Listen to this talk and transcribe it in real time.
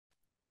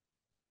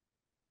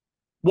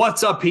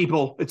What's up,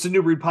 people? It's a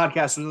New Breed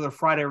Podcast with another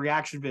Friday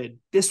reaction vid.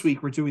 This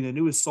week, we're doing the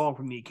newest song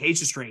from the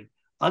Acacia strain,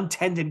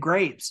 Untended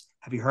Graves.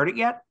 Have you heard it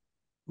yet?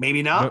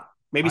 Maybe Nope, not.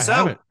 Maybe I so.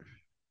 haven't.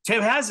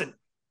 Tim hasn't.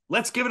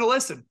 Let's give it a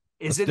listen.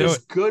 Is Let's it do as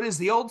it. good as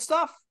the old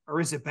stuff, or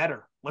is it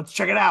better? Let's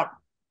check it out.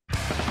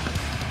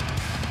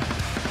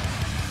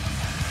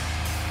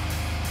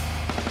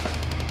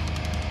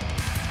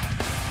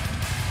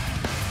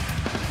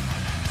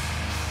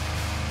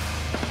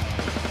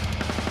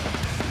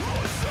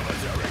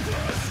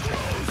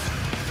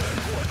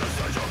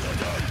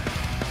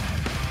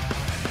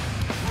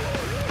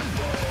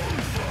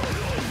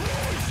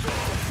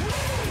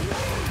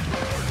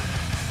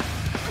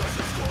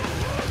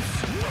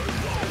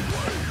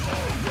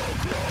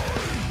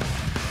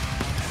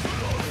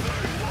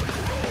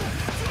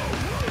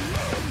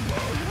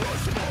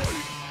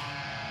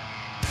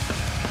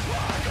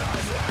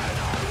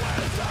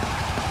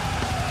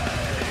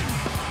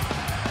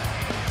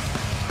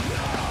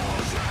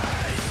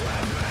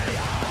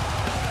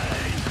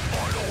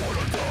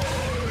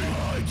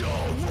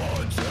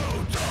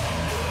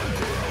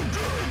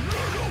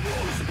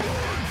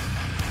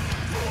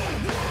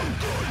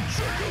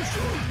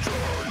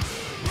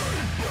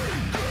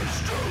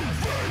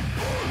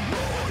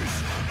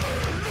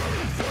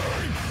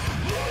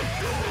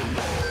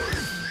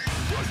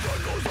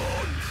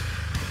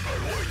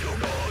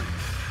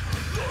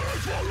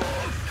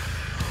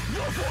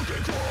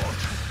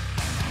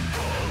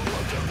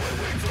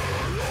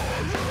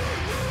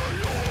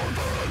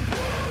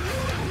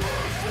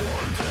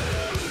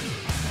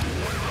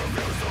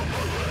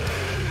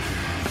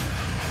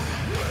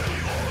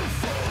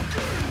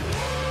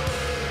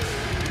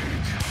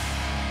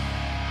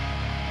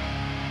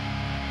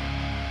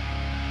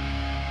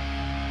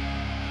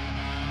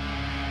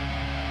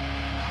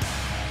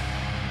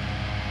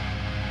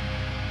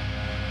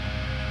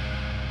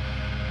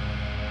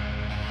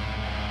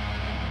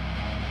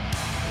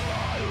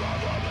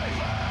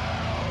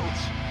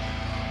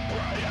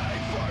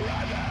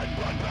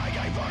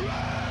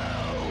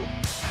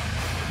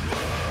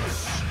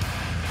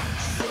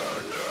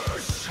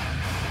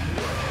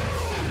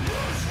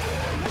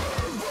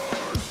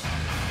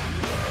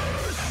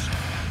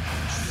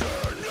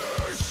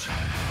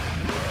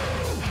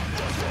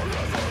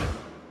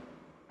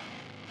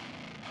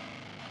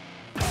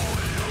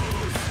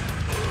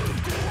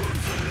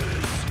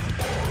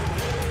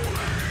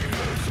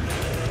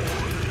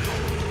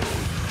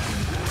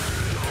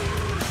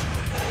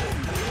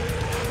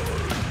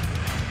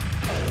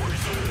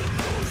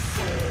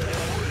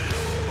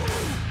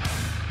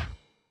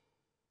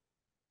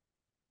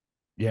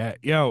 Yeah,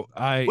 yo,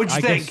 I What'd you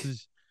I think?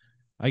 guess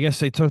I guess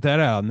they took that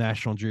out of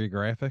National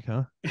Geographic,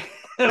 huh?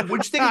 What'd you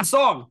think of the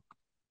song?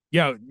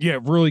 Yeah, yeah,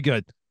 really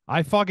good.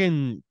 I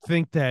fucking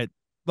think that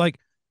like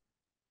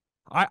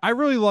I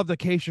really love the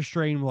Acacia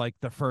Strain like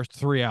the first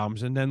three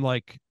albums, and then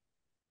like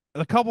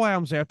a couple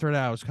albums after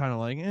that I was kind of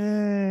like,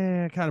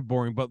 kind of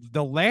boring. But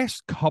the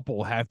last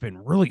couple have been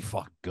really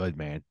fucking good,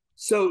 man.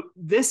 So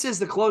this is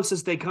the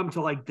closest they come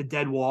to like the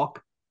Dead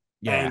Walk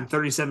Yeah, and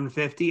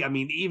 3750. I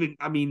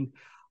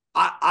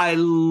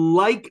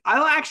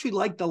actually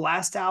like the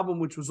last album,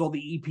 which was all the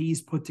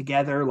EPs put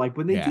together. Like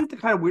when they yeah. do the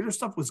kind of weirder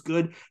stuff was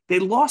good. They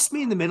lost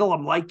me in the middle.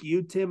 I'm like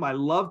you, Tim. I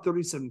love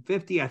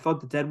 3750. I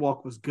thought the Dead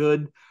Walk was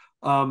good.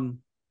 Um,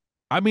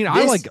 I mean,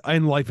 I this like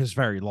 "And Life Is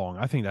Very Long."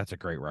 I think that's a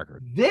great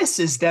record. this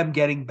is them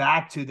getting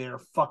back to their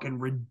fucking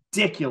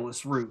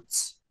ridiculous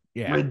roots.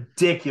 Yeah.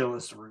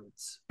 Ridiculous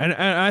roots. And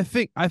I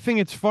think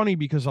it's funny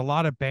because a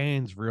lot of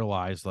bands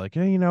realize like,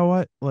 hey, you know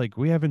what? Like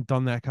we haven't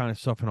done that kind of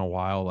stuff in a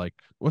while. Like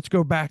let's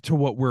go back to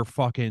what we're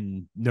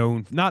fucking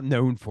known not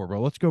known for, but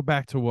let's go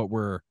back to what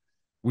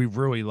we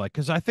really like.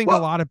 Because I think a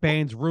Well, lot of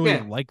bands really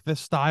yeah. like the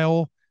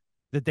style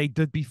that they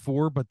did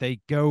before, but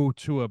they go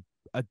to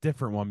a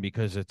different one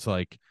because it's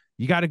like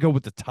you got to go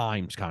with the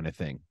times kind of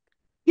thing.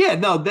 Yeah,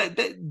 no,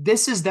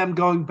 this is them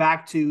going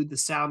back to the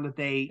sound that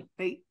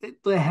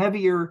the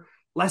heavier,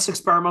 less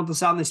experimental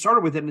sound they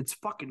started with, and it's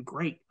fucking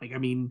great. Like,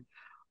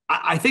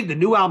 I think the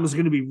new album is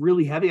going to be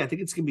really heavy. I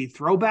think it's going to be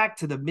throwback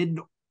to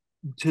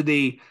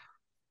the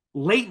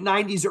late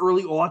 '90s,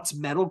 early aughts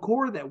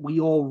metalcore that we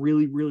all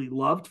really, really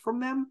loved from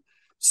them.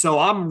 So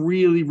I'm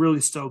really,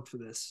 really stoked for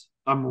this.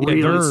 I'm Yeah,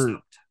 really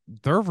stoked.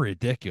 they're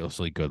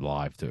ridiculously good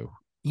live too.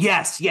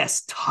 Yes,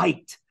 yes,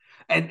 tight.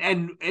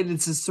 And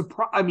it's a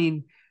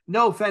surprise.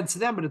 No offense to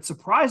them, but it's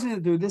surprising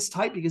that they're this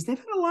tight because they've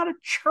had a lot of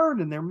churn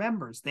in their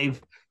members. They've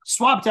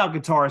swapped out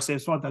guitarists,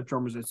 they've swapped out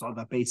drummers, they've swapped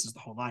out bassists, the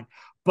whole line.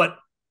 But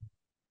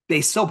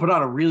they still put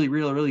on a really,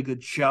 really, really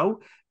good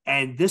show.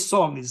 And this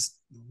song is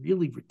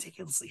really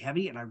ridiculously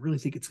heavy, and I really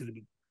think it's going to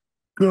be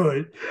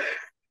good.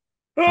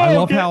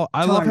 Oh, okay.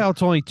 I love Tired. how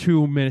it's only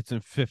 2 minutes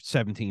and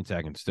 17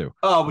 seconds too.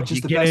 Oh, which Like is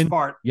you the get best in,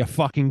 part. you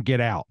fucking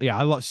get out. Yeah,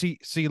 I love see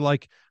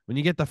like when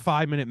you get the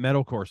 5 minute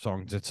metalcore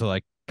songs, it's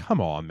like,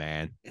 come on,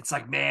 man. It's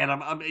like, man,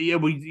 yeah.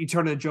 You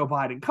turn to Joe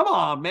Biden. Come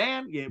on,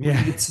 man. Yeah,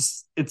 Yeah.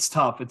 it's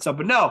tough. It's tough.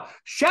 But no,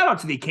 shout out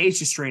to the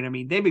Acacia strain.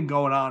 They've been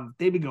going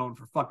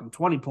for fucking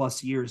 20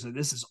 plus years, and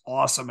this is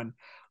awesome. And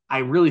I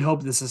really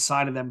hope this is a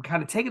sign of them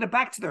kind of taking it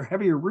back to their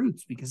heavier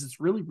roots because it's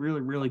really, really,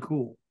 really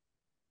cool.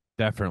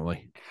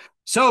 Definitely.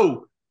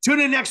 So tune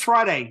in next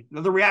Friday,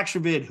 another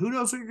reaction vid. Who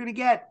knows what you're going to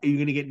get? Are you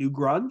going to get new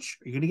grunge?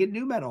 Are you going to get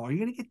new metal? Are you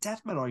going to get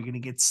death metal? Are you going to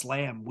get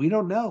slam? We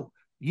don't know.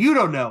 You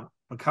don't know,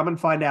 but come and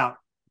find out.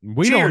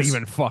 We don't Cheers.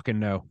 even fucking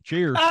know.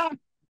 Cheers.